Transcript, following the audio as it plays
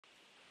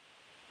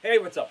Hey,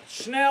 what's up?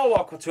 It's Chanel.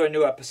 Welcome to a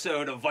new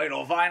episode of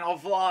Vital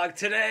Vinyl Vlog.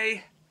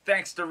 Today,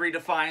 thanks to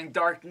Redefying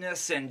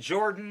Darkness and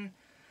Jordan,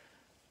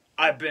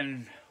 I've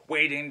been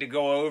waiting to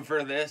go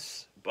over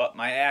this, but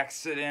my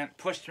accident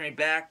pushed me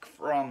back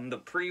from the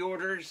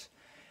pre-orders,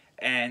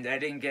 and I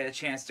didn't get a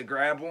chance to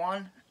grab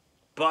one.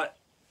 But,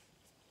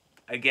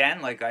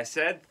 again, like I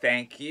said,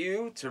 thank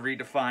you to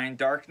Redefying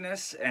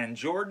Darkness and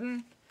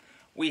Jordan.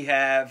 We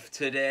have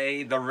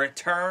today the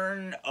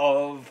return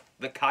of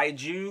the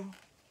Kaiju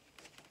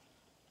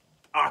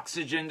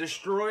Oxygen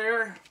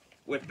Destroyer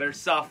with their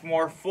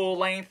sophomore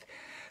full-length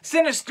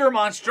sinister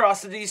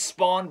monstrosities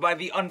spawned by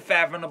the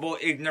unfathomable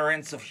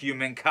ignorance of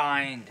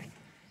humankind.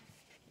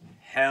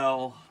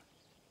 Hell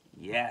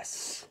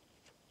yes.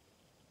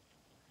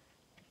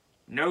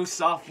 No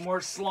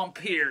sophomore slump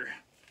here.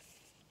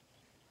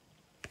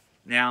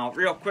 Now,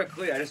 real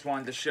quickly, I just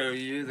wanted to show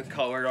you the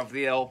color of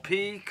the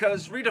LP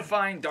because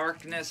Redefying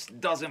Darkness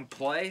doesn't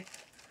play.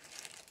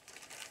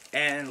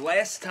 And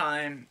last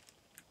time,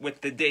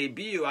 with the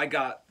debut, I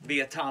got the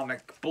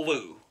Atomic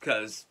Blue,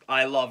 because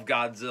I love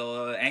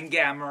Godzilla and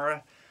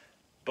Gamera,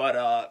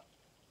 but,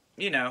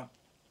 you know,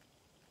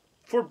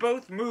 for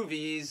both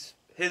movies,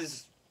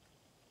 his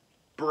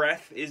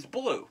breath is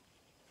blue.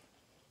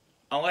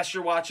 Unless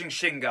you're watching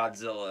Shin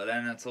Godzilla,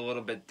 then it's a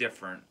little bit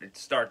different. It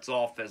starts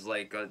off as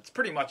like, it's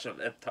pretty much,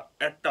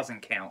 that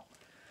doesn't count.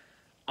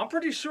 I'm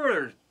pretty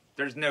sure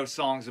there's no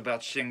songs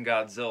about Shin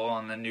Godzilla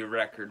on the new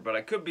record, but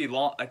I could be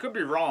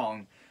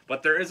wrong.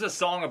 But there is a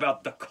song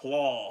about the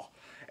Claw,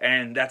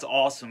 and that's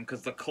awesome,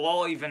 because the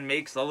Claw even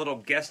makes a little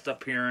guest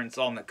appearance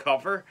on the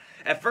cover.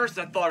 At first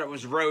I thought it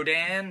was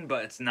Rodan,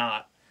 but it's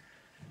not.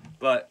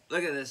 But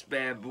look at this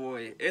bad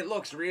boy. It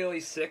looks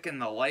really sick in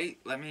the light.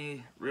 Let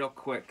me, real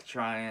quick,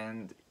 try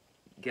and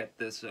get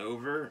this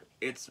over.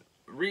 It's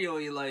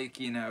really like,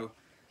 you know,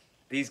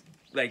 these,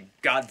 like,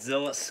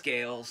 Godzilla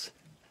scales.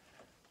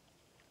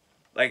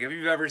 Like, if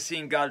you've ever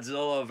seen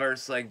Godzilla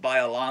versus, like,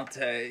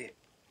 Biollante,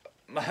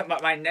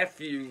 my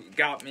nephew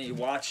got me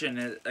watching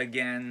it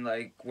again,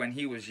 like, when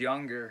he was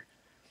younger.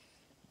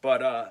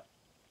 But,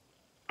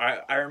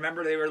 I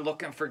remember they were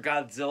looking for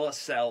Godzilla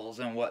cells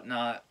and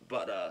whatnot.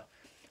 But,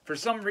 for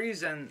some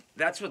reason,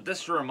 that's what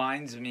this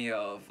reminds me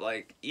of.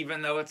 Like,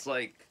 even though it's,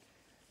 like,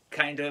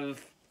 kind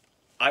of,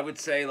 I would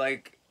say,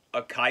 like,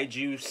 a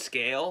kaiju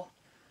scale.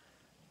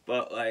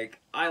 But, like,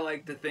 I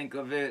like to think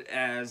of it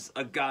as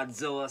a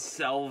Godzilla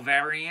cell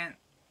variant.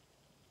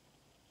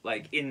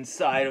 Like,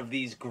 inside of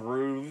these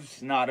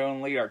grooves, not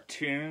only are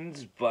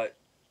tunes, but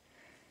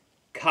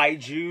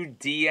kaiju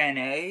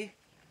DNA.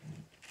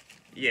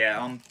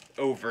 Yeah, I'm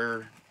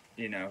over,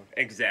 you know,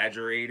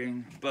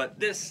 exaggerating. But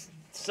this,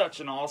 such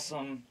an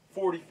awesome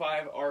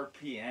 45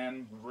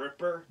 RPM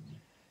ripper.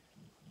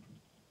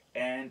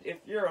 And if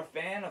you're a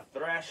fan of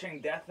thrashing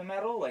death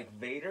metal like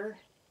Vader,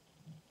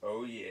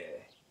 oh yeah.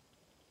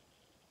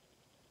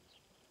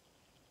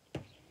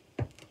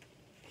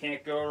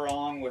 Can't go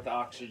wrong with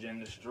Oxygen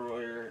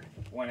Destroyer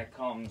when it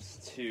comes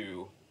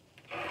to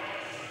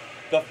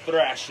the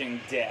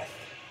thrashing death.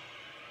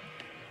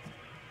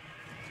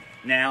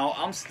 Now,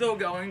 I'm still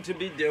going to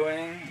be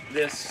doing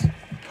this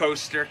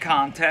poster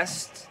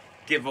contest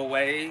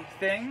giveaway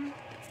thing.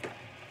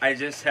 I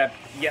just have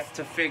yet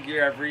to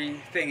figure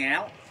everything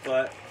out,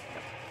 but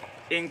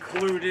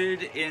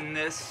included in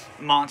this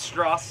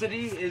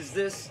monstrosity is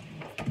this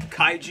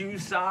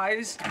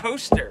kaiju-sized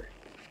poster.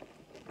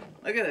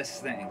 Look at this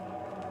thing.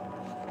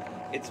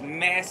 It's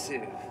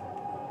massive,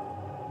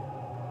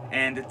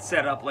 and it's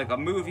set up like a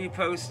movie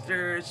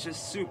poster. It's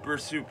just super,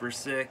 super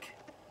sick.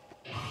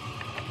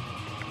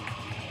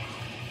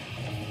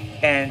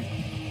 And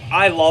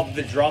I love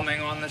the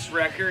drumming on this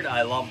record.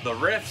 I love the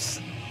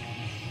riffs.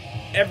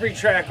 Every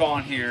track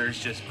on here is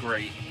just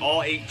great.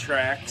 All 8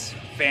 tracks,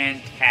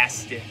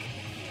 fantastic.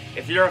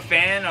 If you're a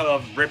fan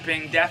of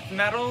ripping death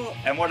metal,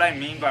 and what I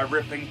mean by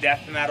ripping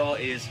death metal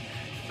is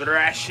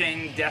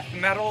thrashing death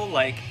metal,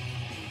 like,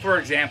 for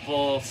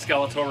example,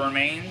 Skeletal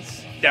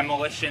Remains,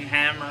 Demolition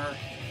Hammer.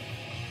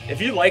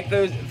 If you like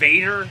those,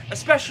 Vader,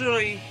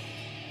 especially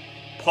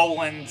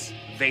Poland's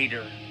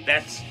Vader,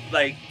 that's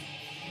like,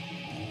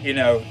 you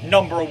know,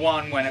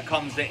 #1 when it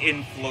comes to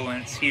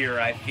influence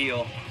here, I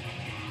feel.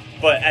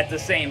 But at the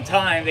same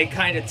time, they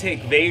kind of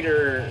take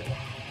Vader,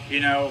 you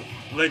know,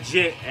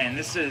 legit, and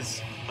this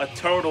is a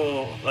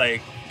total,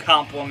 like,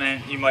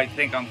 compliment. You might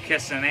think I'm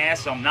kissing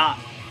ass, I'm not.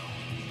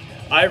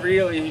 I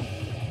really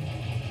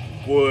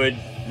would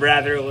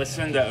rather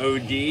listen to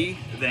OD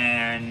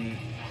than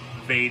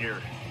Vader.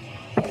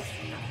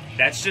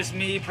 That's just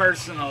me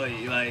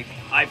personally. Like,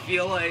 I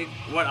feel like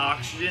what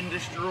Oxygen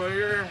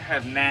Destroyer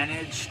have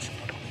managed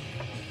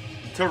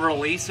to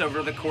release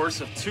over the course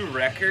of 2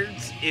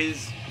 records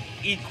is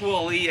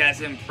equally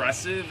as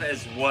impressive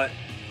as what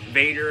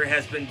Vader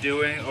has been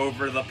doing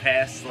over the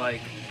past,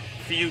 like,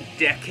 few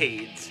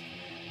decades.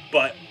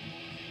 But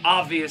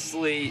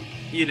obviously,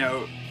 you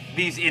know,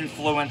 these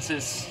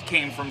influences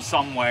came from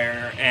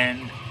somewhere,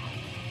 and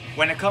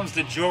when it comes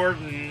to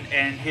Jordan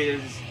and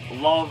his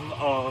love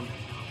of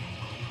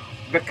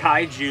the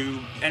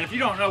kaiju, and if you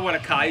don't know what a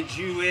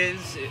kaiju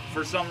is,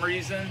 for some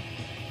reason,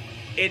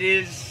 it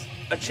is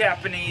a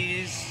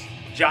Japanese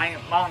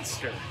giant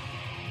monster.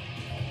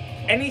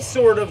 Any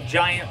sort of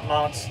giant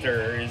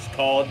monster is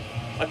called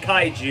a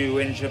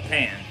kaiju in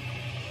Japan.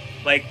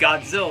 Like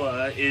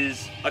Godzilla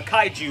is a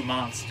kaiju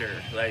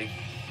monster. Like,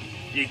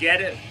 you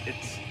get it?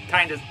 It's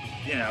kind of,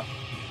 you know.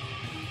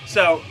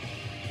 So,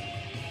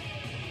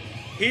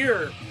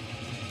 here,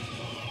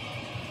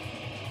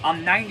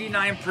 I'm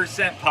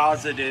 99%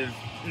 positive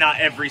not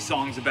every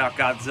song's about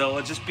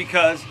Godzilla, just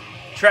because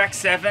track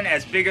 7,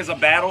 As Big as a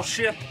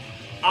Battleship,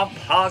 I'm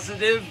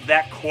positive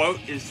that quote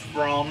is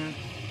from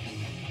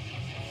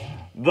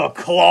The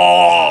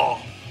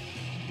Claw.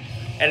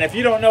 And if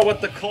you don't know what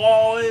The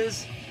Claw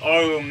is,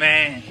 oh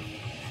man.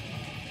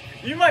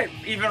 You might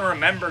even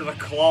remember The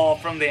Claw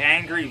from the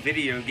Angry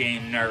Video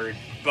Game Nerd,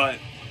 but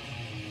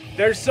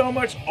there's so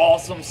much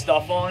awesome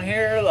stuff on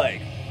here,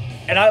 like,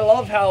 and I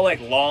love how,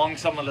 like, long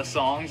some of the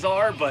songs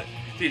are, but,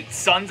 dude,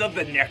 Sons of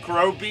the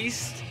Necro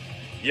Beast,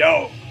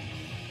 yo,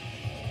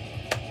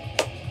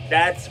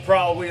 that's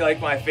probably,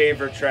 like, my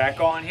favorite track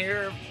on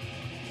here.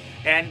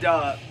 And,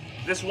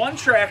 this one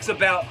track's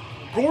about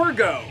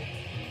Gorgo.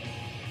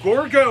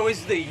 Gorgo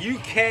is the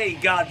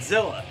UK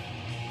Godzilla.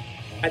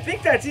 I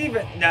think that's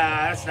even,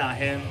 nah, that's not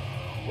him.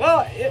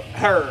 Well,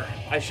 her,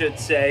 I should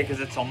say, because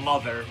it's a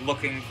mother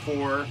looking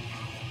for,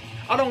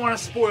 I don't want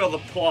to spoil the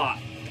plot,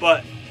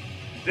 but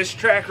this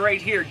track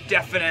right here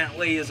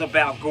definitely is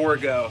about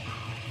Gorgo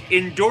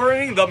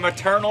enduring the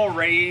maternal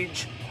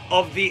rage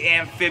of the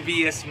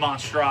amphibious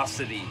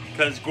monstrosity,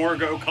 because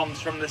Gorgo comes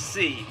from the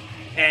sea,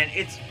 and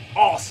it's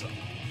awesome.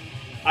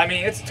 I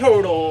mean, it's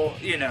total,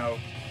 you know,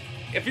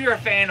 if you're a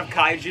fan of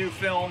kaiju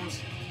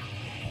films,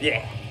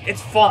 yeah,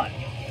 it's fun,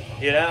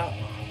 you know?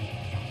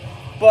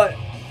 But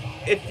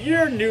if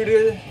you're new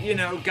to, you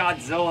know,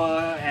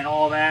 Godzilla and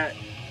all that,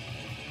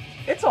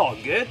 it's all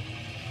good.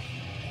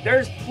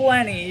 There's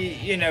plenty,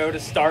 you know, to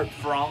start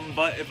from,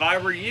 but if I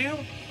were you,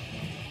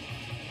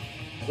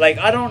 like,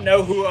 I don't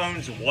know who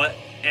owns what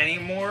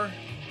anymore,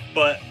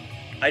 but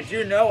I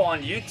do know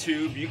on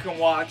YouTube you can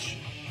watch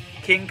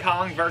King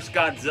Kong vs.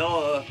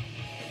 Godzilla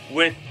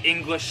with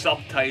English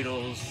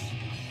subtitles,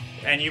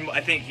 and I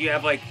think you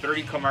have like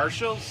 30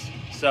 commercials,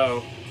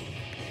 so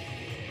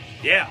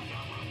yeah,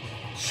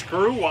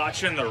 screw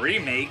watching the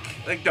remake.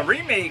 Like, the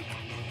remake,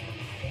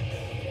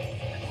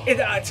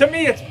 to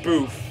me it's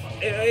boof.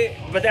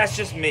 But that's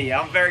just me.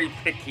 I'm very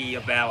picky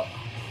about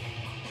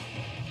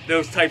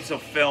those types of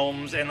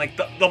films and, like,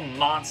 the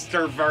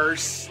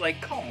Monsterverse.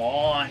 Like, come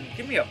on,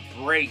 give me a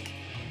break.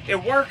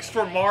 It works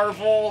for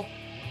Marvel,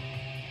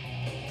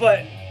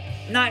 but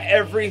not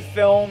every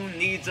film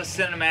needs a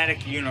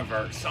cinematic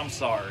universe. I'm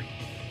sorry.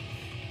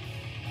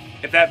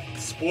 If that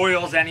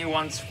spoils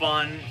anyone's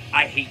fun,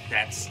 I hate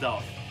that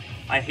stuff.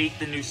 I hate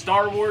the new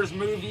Star Wars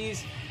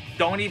movies.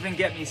 Don't even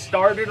get me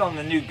started on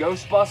the new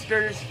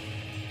Ghostbusters.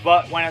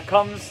 But when it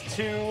comes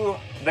to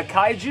the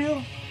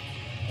kaiju,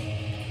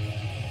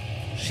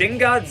 Shin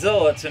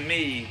Godzilla, to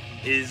me,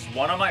 is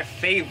one of my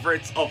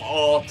favorites of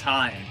all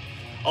time.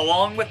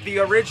 Along with the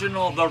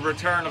original The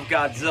Return of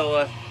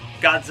Godzilla,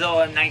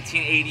 Godzilla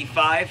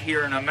 1985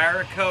 here in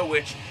America,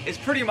 which is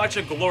pretty much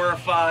a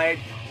glorified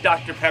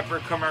Dr. Pepper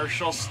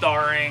commercial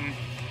starring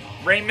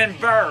Raymond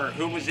Burr,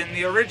 who was in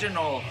the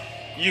original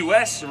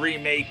US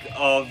remake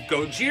of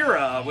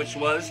Gojira, which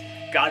was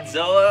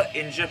Godzilla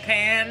in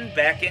Japan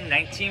back in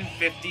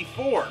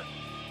 1954.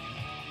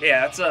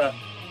 Yeah, it's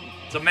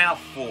a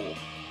mouthful,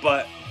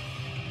 but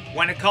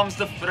when it comes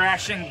to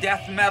thrashing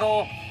death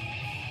metal,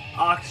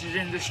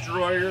 Oxygen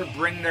Destroyer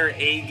bring their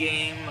A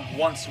game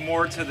once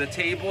more to the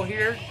table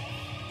here.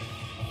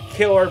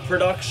 Killer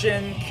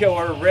production,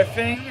 killer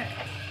riffing.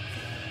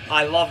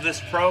 I love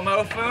this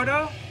promo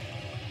photo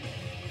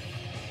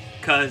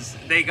because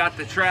they got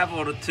to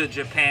travel to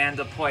Japan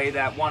to play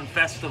that one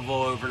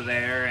festival over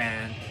there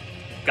and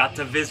got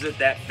to visit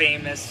that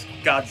famous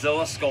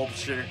Godzilla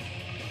sculpture.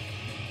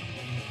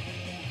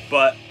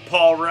 But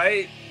Paul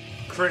Wright,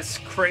 Chris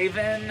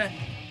Craven,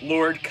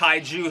 Lord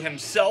Kaiju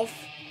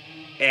himself,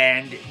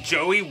 and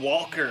Joey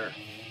Walker.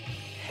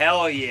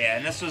 Hell yeah.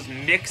 And this was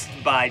mixed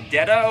by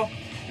Detto,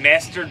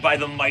 mastered by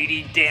the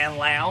mighty Dan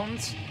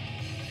Lowndes,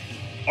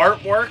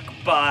 artwork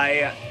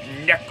by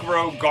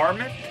Necro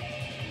Garment,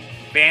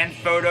 band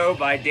photo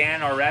by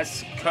Dan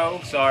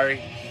Orozco,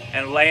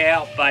 and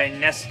layout by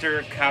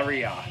Nestor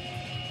Carria.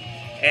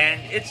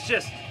 And it's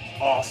just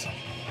awesome.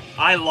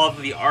 I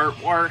love the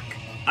artwork.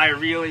 I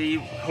really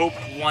hope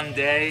one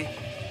day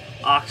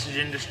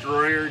Oxygen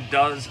Destroyer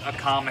does a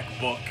comic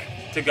book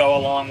to go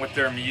along with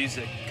their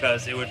music,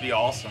 because it would be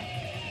awesome.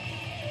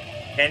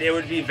 And it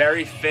would be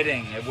very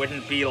fitting. It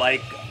wouldn't be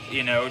like,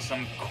 you know,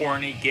 some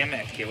corny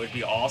gimmick. It would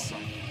be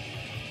awesome.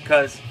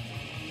 Because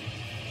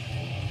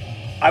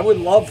I would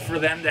love for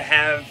them to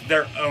have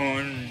their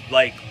own,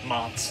 like,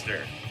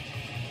 monster.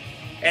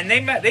 And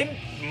they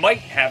might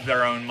have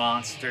their own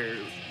monster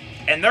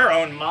and their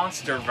own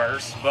monster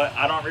verse, but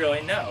I don't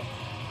really know.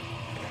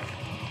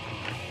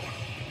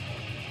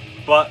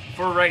 But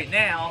for right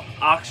now,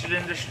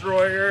 Oxygen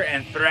Destroyer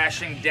and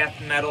thrashing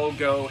death metal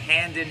go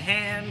hand in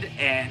hand,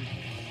 and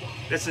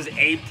this is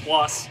A+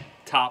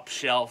 top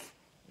shelf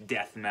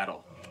death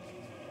metal.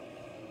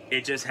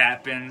 It just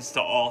happens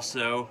to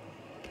also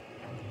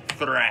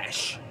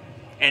thrash,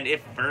 and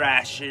it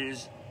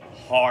thrashes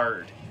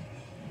hard.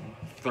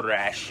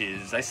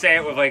 Thrashes. I say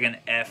it with like an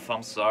F,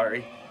 I'm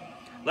sorry.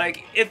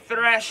 Like, it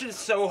thrashes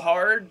so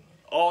hard,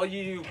 all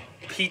you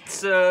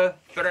pizza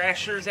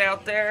thrashers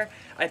out there,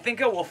 I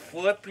think it will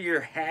flip your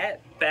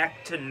hat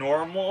back to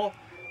normal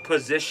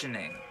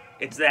positioning.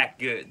 It's that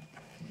good.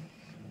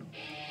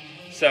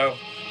 So,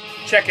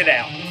 check it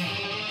out.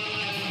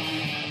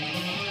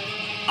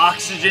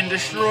 Oxygen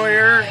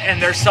Destroyer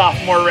and their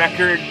sophomore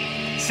record,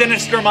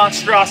 Sinister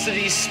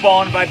Monstrosities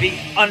spawned by the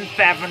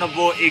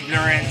unfathomable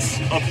ignorance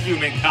of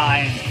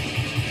humankind.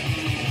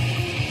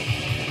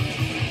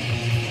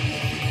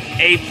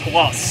 A+.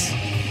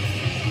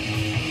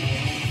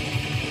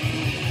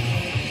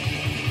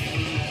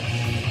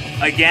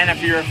 Again,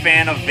 if you're a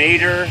fan of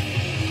Vader,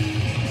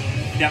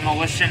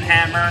 Demolition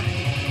Hammer,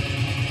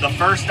 the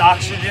first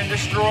Oxygen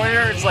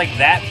Destroyer, it's like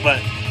that,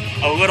 but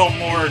a little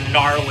more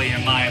gnarly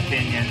in my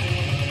opinion.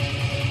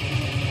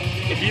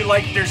 If you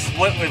like their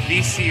split with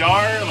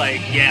VCR,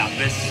 like, yeah,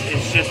 this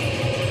is just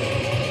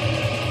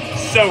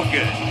so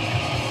good.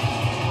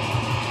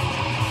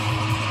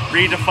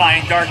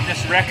 Redefine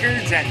Darkness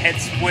Records and Head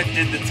Split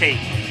did the tape.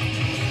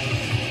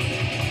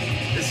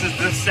 This is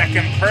the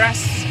second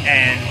press,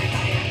 and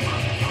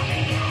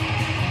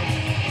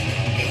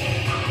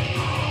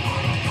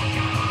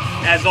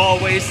as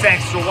always,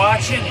 thanks for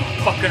watching. You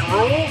fucking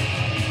rule.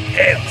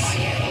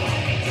 Hails.